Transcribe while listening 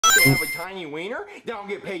and have a tiny wiener, then I'll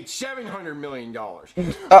get paid $700 million.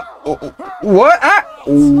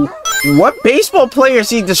 What baseball player is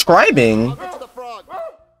he describing? Damn!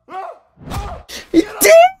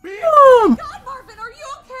 God, Marvin, are you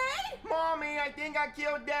okay? Mommy, I think I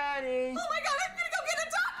killed Daddy. Oh my God, I'm gonna go get a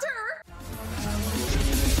doctor.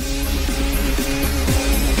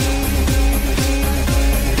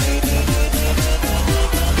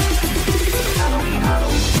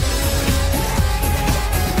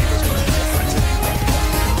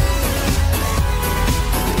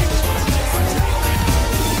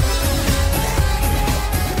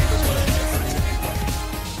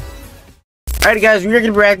 Alright guys, we're gonna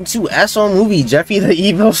be reacting to SML movie, Jeffy the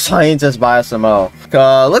Evil Scientist by SML.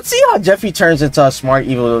 Let's see how Jeffy turns into a smart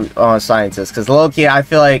evil scientist, because low-key, I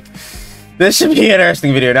feel like this should be an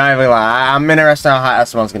interesting video, not even lie. I'm interested in how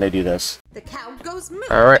SML's gonna do this. The cow goes moo,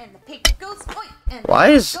 Alright. and the pig goes oink, and the Why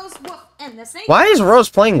is- goes woof, and the snake Why is goes, Rose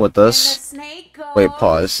playing with and the this? snake goes, Wait,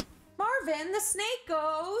 pause. Marvin, the snake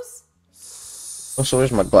goes, Oh, so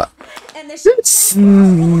where's my butt? and the sheep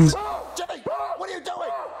goes, Oh, Jeffy, what are you doing?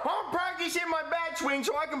 I'm practicing my bat swing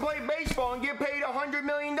so I can play baseball and get paid $100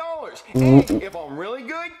 million. And if I'm really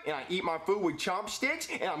good and I eat my food with chopsticks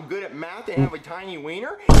and I'm good at math and have a tiny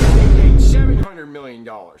wiener, I'll get paid $700 million.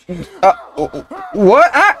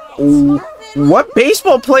 What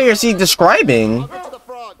baseball player is he describing?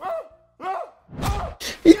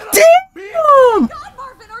 Damn! God,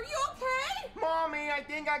 Marvin, are you okay? Mommy, I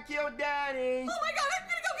think I killed Daddy. Oh my God, I'm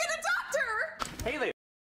gonna go get a doctor. Hey there.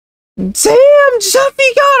 Damn, Jeffy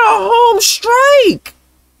got a home strike!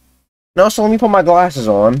 No, so let me put my glasses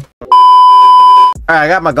on. Alright, I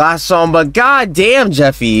got my glasses on, but god damn,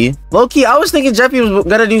 Jeffy. Low-key, I was thinking Jeffy was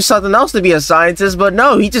gonna do something else to be a scientist, but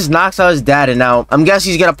no, he just knocks out his dad, and now I'm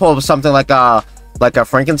guessing he's gonna pull up something like a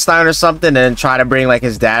Frankenstein or something and try to bring like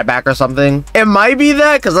his dad back or something. It might be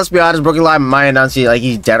that, because let's be honest, Brooklyn Live might announce like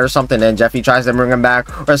he's dead or something and Jeffy tries to bring him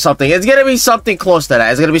back or something. It's gonna be something close to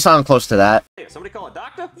that. It's gonna be something close to that. Hey, somebody call a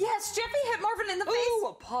doctor? Yes, Jeffy hit Marvin in the face. Ooh,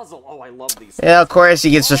 a puzzle. Oh, I love these. Yeah, of course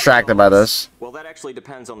he gets distracted by this. Well, that actually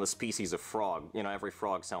depends on the species of frog. You know, every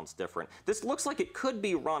frog sounds different. This looks like it could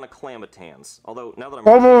be Rhoniclamatans. Although, now that I'm...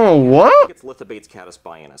 Oh, I what? think it's Lithobates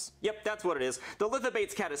cataspionus. Yep, that's what it is. The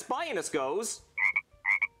Lithobates cataspionus goes...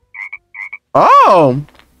 Oh!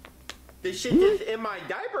 The shit that's in my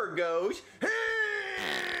diaper goes.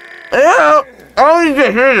 Yeah, all you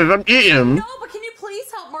can hear is I'm eating. No, but can you please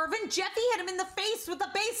help Marvin? Jeffy hit him in the face with a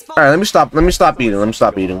baseball. Alright, let me stop eating. Let me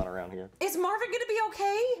stop eating. Around here. Is Marvin gonna be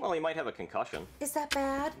okay? Well, he might have a concussion. Is that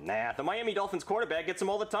bad? Nah, the Miami Dolphins quarterback gets him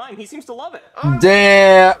all the time. He seems to love it.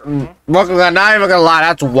 Damn. Not even gonna lie,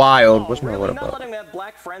 that's wild. What's my Really? water Not bottle? letting that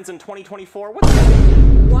black friends in 2024? What's that?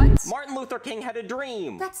 What? Martin Luther King had a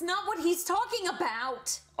dream. That's not what he's talking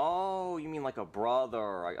about. Oh, you mean like a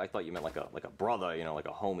brother? I thought you meant like a brother, you know, like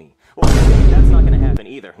a homie. Well, that's not gonna happen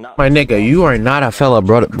either. Not My nigga, you are not a fellow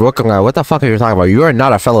brother. Brooklyn, what the fuck are you talking about? You are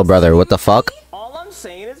not a fellow brother. What the fuck? All I'm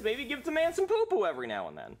saying is maybe give the man some poo-poo every now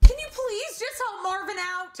and then. Can you please just help Marvin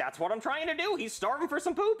out? That's what I'm trying to do. He's starving for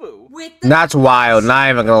some poo-poo. With the That's wild. Not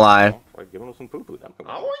even gonna lie. Or giving him some poo-poo.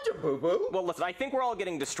 I want your poo-poo. Well, listen, I think we're all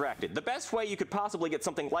getting distracted. The best way you could possibly get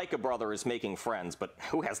something like a brother is making friends, but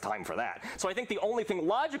who has time for that? So I think the only thing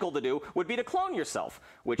logical to do would be to clone yourself,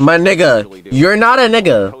 which My you nigga, usually do. you're not a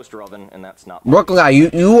nigga. Toaster oven, and that's not Brooklyn,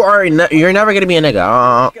 you're never gonna be a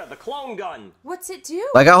nigga. the clone gun. What's it do?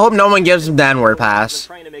 Like, I hope no one gives him the N-word They're pass.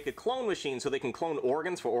 trying to make a clone machine so they can clone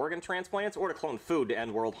organs for organ transplants or to clone food to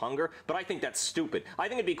end world hunger, but I think that's stupid. I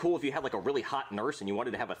think it'd be cool if you had like a really hot nurse and you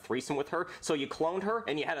wanted to have a threesome with her, so you cloned her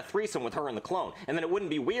and you had a threesome with her and the clone, and then it wouldn't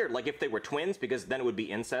be weird like if they were twins, because then it would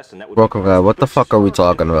be incest and that would Brooklyn, be what the fuck are we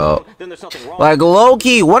talking about? Then there's nothing wrong. Like,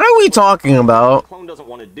 low-key, what are we talking about? The clone doesn't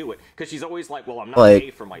want to do it because she's always like, well, I'm not Like-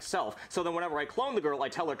 gay for myself. So then whenever I clone the girl, I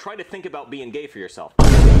tell her, try to think about being gay for yourself. Wait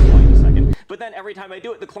a second. But then every time I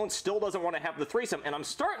do it, the clone still doesn't want to have the threesome, and I'm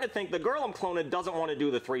starting to think the girl I'm cloning doesn't want to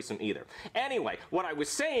do the threesome either. Anyway, what I was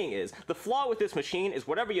saying is, the flaw with this machine is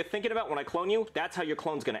whatever you're thinking about when I clone you, that's how your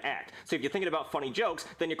clone's going to act. So if you're thinking about funny jokes,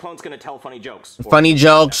 then your clone's going to tell funny jokes. Funny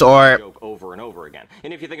jokes or... Joke over and over again.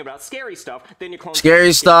 And if you think about scary stuff, then your clone's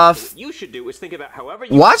Scary stuff. What you should do is think about however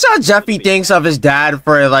you... Watch how Jeffy thinks of his dad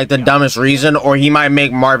for, like, the dumbest reason, or he might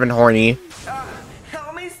make Marvin horny.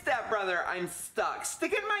 Help me, stepbrother. I'm stuck.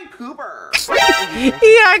 Stick in my pooper.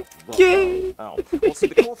 Yeah, gay. Oh. Well, see,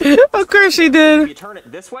 the cool thing Of course he if did. you turn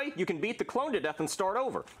it this way, you can beat the clone to death and start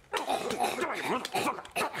over.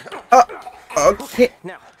 Okay.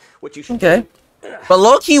 Now, what you should Okay. But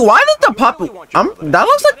low-key, why did the puppet... that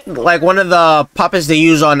looks like one of the puppets they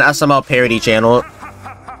use on SML parody channel.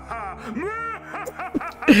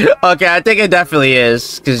 Okay, I think it definitely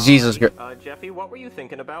is. Because Jesus Christ. Jeffy, what were you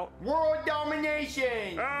thinking about? World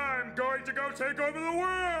domination. I'm going to go take over the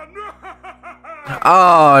world.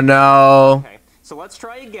 Oh, no. Okay, so let's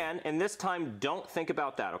try again, and this time don't think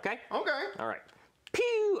about that, okay? Okay. All right.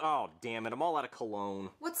 Pew! Oh, damn it, I'm all out of cologne.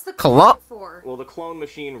 What's the Cologne? cologne for? Well, the clone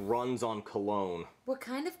machine runs on cologne. What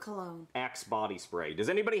kind of cologne? Axe body spray. Does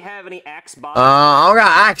anybody have any Axe body I don't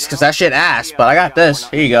got Axe because that shit ass, but I got this.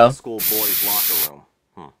 Here you go. School boys locker room.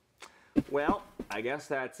 Well, I guess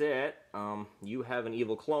that's it. You have an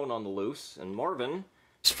evil clone on the loose, and Marvin...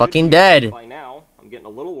 He's fucking dead. By now, I'm getting a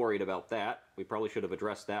little worried about that. We probably should have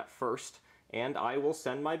addressed that first. And I will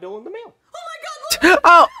send my bill in the mail. Oh my god, look!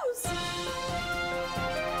 Oh!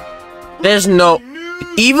 There's no...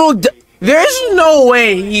 There's no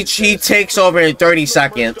way he takes over in 30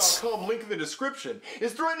 seconds. Link in the description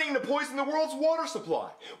is threatening to poison the world's water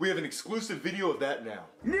supply. We have an exclusive video of that now.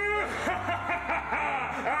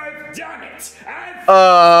 I've done it!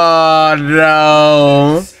 Oh,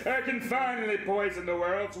 no. I can finally poison the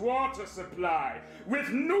world's water supply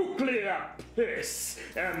with nuclear piss.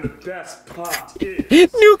 And the best part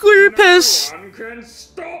is... Nuclear piss. No one can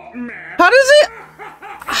stop me. How does it...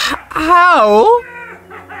 How?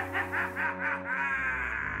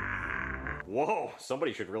 Whoa,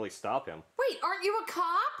 somebody should really stop him. Wait, aren't you a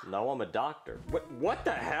cop? No, I'm a doctor. What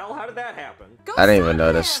the hell? How did that happen? Go I didn't even stop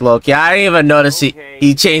notice. him. Look, yeah, I didn't even notice he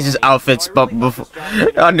changed his outfits but before,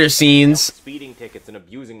 under scenes. Speeding tickets and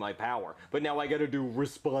abusing my power. But now I gotta do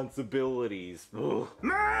responsibilities. Ugh.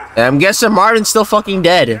 I'm guessing Marvin's still fucking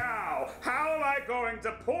dead. Now, how am I going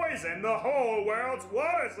to poison the whole world's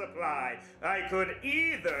water supply? I could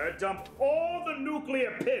either dump all the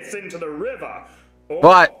nuclear piss into the river,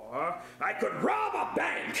 What? or I could rob a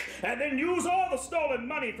bank and then use all the stolen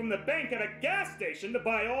money from the bank at a gas station to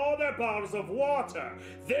buy all their bottles of water.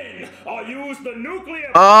 Then I'll use the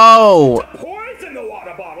nuclear Oh. to poison the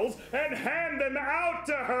water bottles and hand them out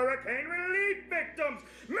to hurricane relief victims.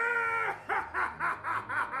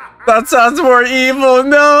 That sounds more evil.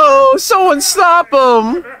 No. Someone stop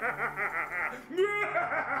him.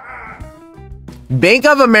 Bank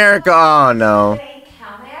of America. Oh, no. Bank,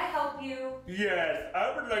 how may I help you? Yes,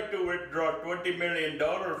 I would like to withdraw $20 million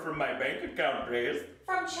from my bank account, please.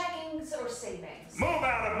 From checkings or savings? Move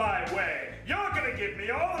out of my way! You're gonna give me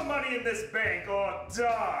all the money in this bank or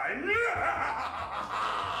die!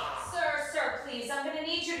 Sir, please, I'm gonna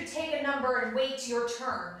need you to take a number and wait your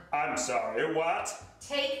turn. I'm sorry, what?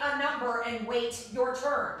 Take a number and wait your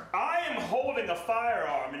turn. I am holding a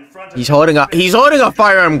firearm in front of He's holding a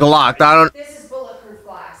firearm Glock. I don't... This is bulletproof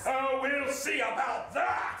glass. Oh, we'll see about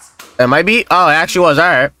that! It might be. Oh, it actually was. All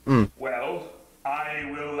right. Well, I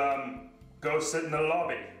will, go sit in the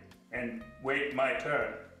lobby and wait my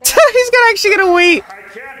turn. He's actually gonna wait. I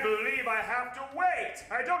can't believe I have to wait!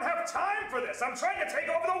 I don't have time for this! I'm trying to take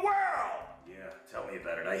over the world! Yeah, tell me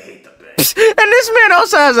about it. I hate the bank. And this man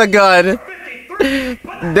also has a gun. 53!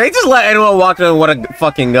 But They just let anyone walk in with a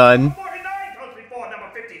fucking gun. 49 comes before number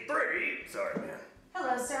 53! Sorry, man.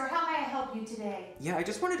 Hello, sir. How may I help you today? Yeah, I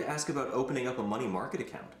just wanted to ask about opening up a money market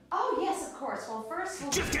account. Oh, yes, of course. Well, first we'll...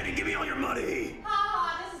 Just kidding, give me all your money!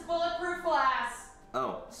 Ha! This is bulletproof glass.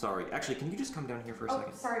 Oh, sorry. Actually, can you just come down here for a Oh,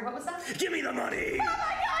 second? sorry. What was that? Give me the money! Oh my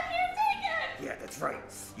God! You take it! Yeah, that's right.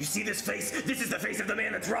 You see this face? This is the face of the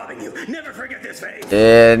man that's robbing you. Never forget this face.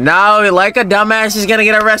 Now, like a dumbass, he's gonna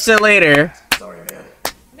get arrested later. Sorry, man.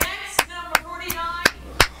 Next, number 49.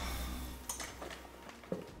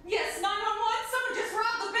 Yes, 911, someone just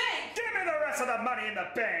robbed the bank. Give me the rest of the money in the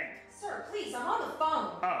bank! Sir, please, I'm on the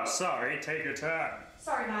phone. Oh, sorry, take your time.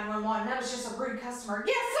 Sorry, 911. That was just a rude customer.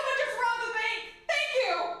 Yes, someone just robbed the bank. Thank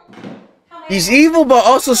you. How may I He's help you? evil, but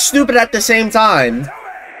also stupid at the same time. Tell me!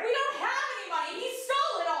 We don't have any money. He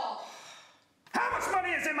stole it all. How much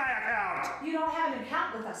money is in my account? You don't have an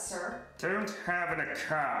account with us, sir. Don't have an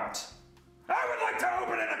account. I would like to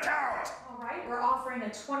open an account! All right, we're offering a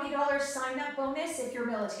 $20 sign-up bonus if you're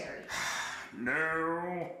military.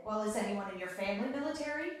 No. Well, is anyone in your family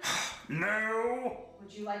military? No.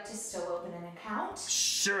 Would you like to still open an account?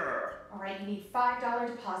 Sure. All right, you need $5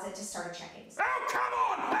 deposit to start a checking. Oh, come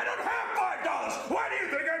on! I don't have $5! Why do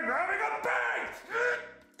you think I'm robbing a bank?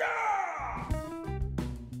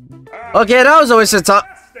 Okay, that was always a time.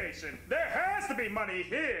 Gas station. There has to be money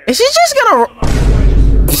here. Is he just gonna?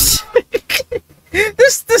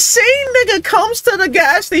 The same nigga comes to the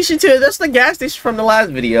gas station too. That's the gas station from the last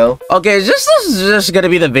video. Okay, this is just gonna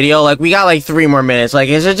be the video. Like, we got like 3 more minutes. Like,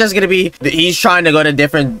 is it just gonna be he's trying to go to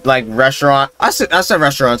different like restaurant? I said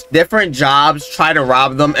restaurants, different jobs, try to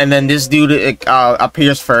rob them, and then this dude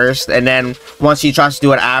appears first, and then once he tries to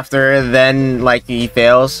do it after, then like he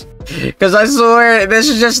fails. Because I swear, this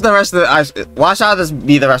is just the rest of the... watch out this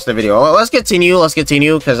be the rest of the video. Well, let's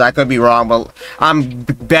continue, because I could be wrong, but I'm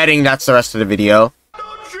betting that's the rest of the video.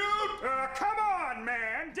 Don't shoot! Come on,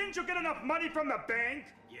 man! Didn't you get enough money from the bank?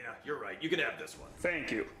 Yeah, you're right. You can have this one.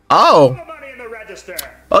 Thank you. Oh! All the money in the register!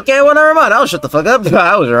 Okay, well, never mind. I'll shut the fuck up.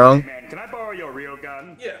 I was wrong. Man, can I borrow your real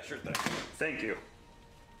gun? Yeah, sure thing. Thank you.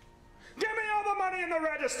 Give me all the money in the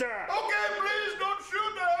register! Okay, please don't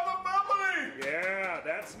shoot. I have a family. Yeah,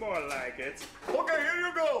 that's more like it. Okay, here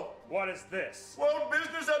you go. What is this? Well,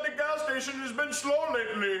 business at the gas station has been slow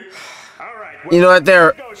lately. All right, You know what,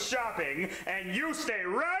 there... go shopping, and you stay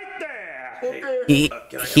right there. Okay.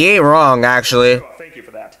 He ain't wrong, actually. Oh, thank you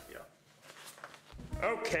for that.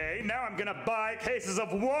 Okay, now I'm gonna buy cases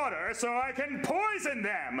of water so I can poison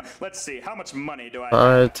them. Let's see, how much money do I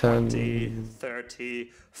have? 20, 30,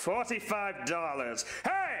 $45.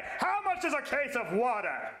 Hey, how much is a case of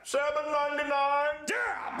water? $7.99.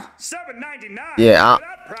 Damn! $7.99. Yeah, For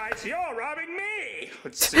that price, you're robbing me.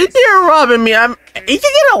 Let's see. You're robbing me. You can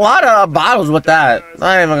get a lot of bottles with that.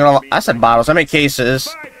 I ain't even gonna... I said bottles. I mean cases.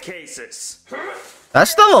 5 cases. That's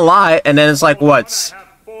still a lot. And then it's like, what? I have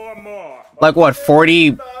 4 more. Like, what?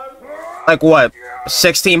 40... Like, what?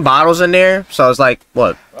 16 bottles in there? So it's like,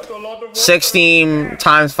 what? 16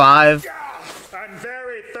 times 5? I'm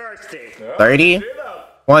very thirsty. 30?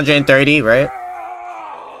 130, right?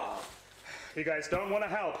 You guys don't want to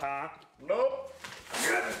help, huh? Nope.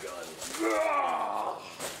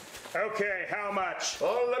 Okay, how much?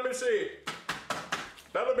 Oh, let me see.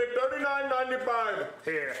 That'll be $39.95.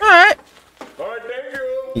 Here. Alright. All right, thank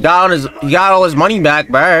you. He got all his money back,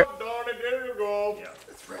 Bart. Darn it, there you go. Yeah,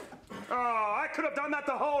 that's right. Oh, I could have done that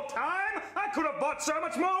the whole time. I could have bought so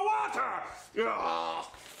much more water.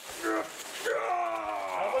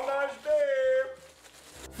 Have a nice day.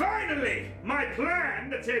 Finally, my plan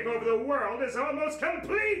to take over the world is almost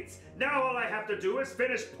complete. Now all I have to do is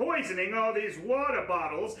finish poisoning all these water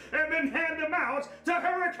bottles and then hand them out to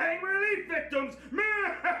hurricane relief victims.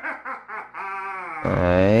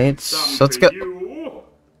 Alright, Some let's for go. you,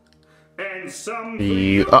 and some for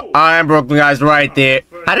You, you. I'm broken, guys, right there.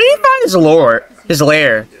 How did he find his lore? His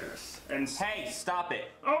lair? And Hey, stop it.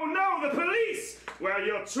 oh no, the police! Well,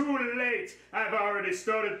 you're too late. I've already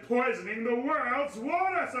started poisoning the world's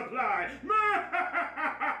water supply.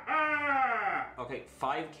 Okay,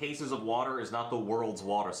 5 cases of water is not the world's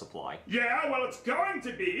water supply. Yeah, well, it's going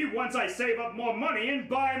to be once I save up more money and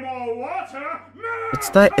buy more water.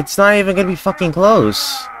 It's not even gonna be fucking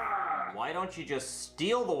close. Why don't you just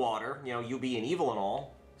steal the water? You know, you being evil and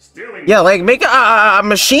all. Stealing. Yeah, like, make a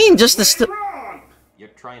machine just to steal. Wrong. You're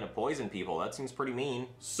trying to poison people. That seems pretty mean.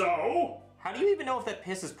 So? How do you even know if that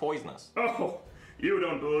piss is poisonous? Oh, you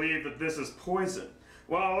don't believe that this is poison.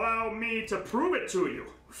 Well, allow me to prove it to you.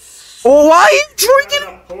 Oh, why are you Got drinking?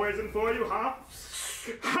 enough poison for you, huh?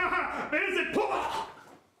 Is it poison?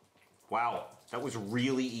 Wow, that was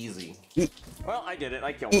really easy. Well, I did it.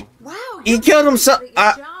 I killed him. Wow. He killed himself. Good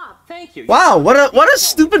job. Thank you. Wow, what a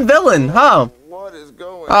stupid villain, huh? What is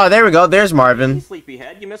going? Oh, there we go. There's Marvin.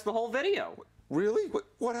 Sleepyhead, you missed the whole video. Really?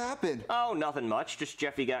 What happened? Oh, nothing much. Just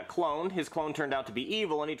Jeffy got cloned. His clone turned out to be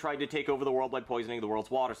evil, and he tried to take over the world by poisoning the world's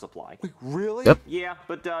water supply. Wait, really? Yep. Yeah,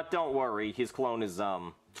 but don't worry. His clone is,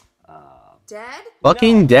 Dead?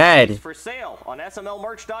 Fucking It's dead. for sale on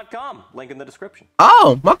smlmerch.com. Link in the description.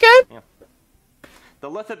 Oh, okay. The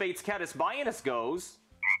Lithobates Catus Bianus goes...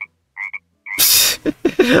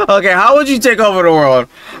 Okay, how would you take over the world?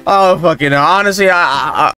 Oh, fucking honestly,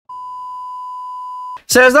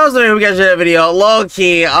 So as that was the video, we got that video.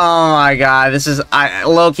 Low-key, oh my god, this is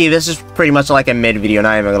low-key, this is pretty much like a mid video,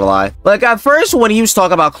 not even gonna lie. Like at first when he was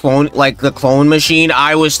talking about the clone machine,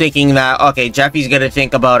 I was thinking that okay, Jeffy's gonna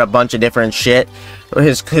think about a bunch of different shit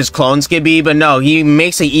his clones could be, but no, he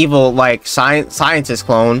makes an evil like scientist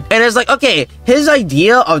clone. And it's like, okay, his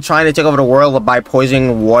idea of trying to take over the world by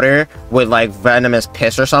poisoning water with like venomous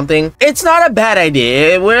piss or something, it's not a bad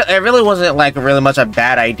idea. It really wasn't like really much a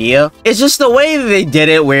bad idea. It's just the way that they did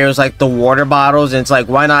it, where it was like the water bottles, and it's like,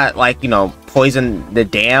 why not like, you know, poison the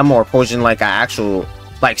dam or poison like an actual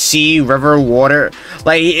like sea, river, water.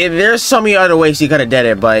 Like there's so many other ways he could have did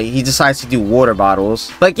it, but he decides to do water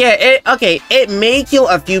bottles. Like yeah, it may kill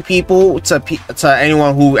a few people to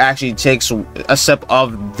anyone who actually takes a sip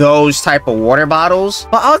of those type of water bottles,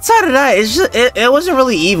 but outside of that, it's just it wasn't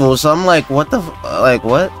really evil. So I'm like, what the like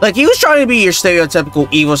what? Like he was trying to be your stereotypical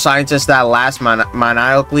evil scientist that lasts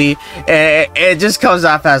maniacally, and it just comes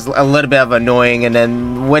off as a little bit of annoying. And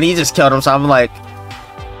then when he just killed himself, I'm like,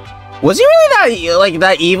 was he really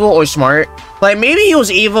that evil or smart? Like, maybe he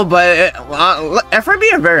was evil, but if we're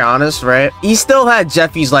being very honest, right? He still had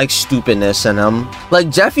Jeffy's, like, stupidness in him. Like,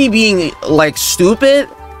 Jeffy being, like, stupid,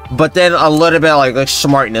 but then a little bit, like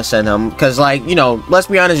smartness in him. Because, like, you know, let's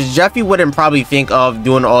be honest, Jeffy wouldn't probably think of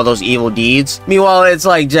doing all those evil deeds. Meanwhile, it's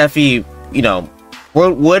like Jeffy, you know,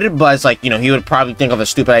 would, but it's like, you know, he would probably think of a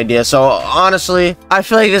stupid idea. So honestly, I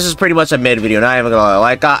feel like this is pretty much a mid video, not even gonna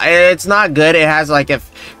lie. Like, it's not good. It has like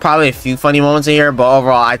probably a few funny moments in here, but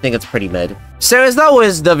overall I think it's pretty mid. So as that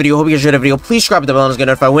was the video, hope you guys enjoyed the video. Please subscribe to the bell and get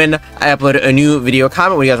notified when I upload a new video.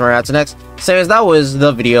 Comment what you guys want to add to next. So as that was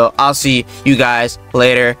the video, I'll see you guys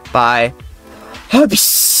later. Bye.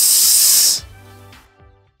 Peace.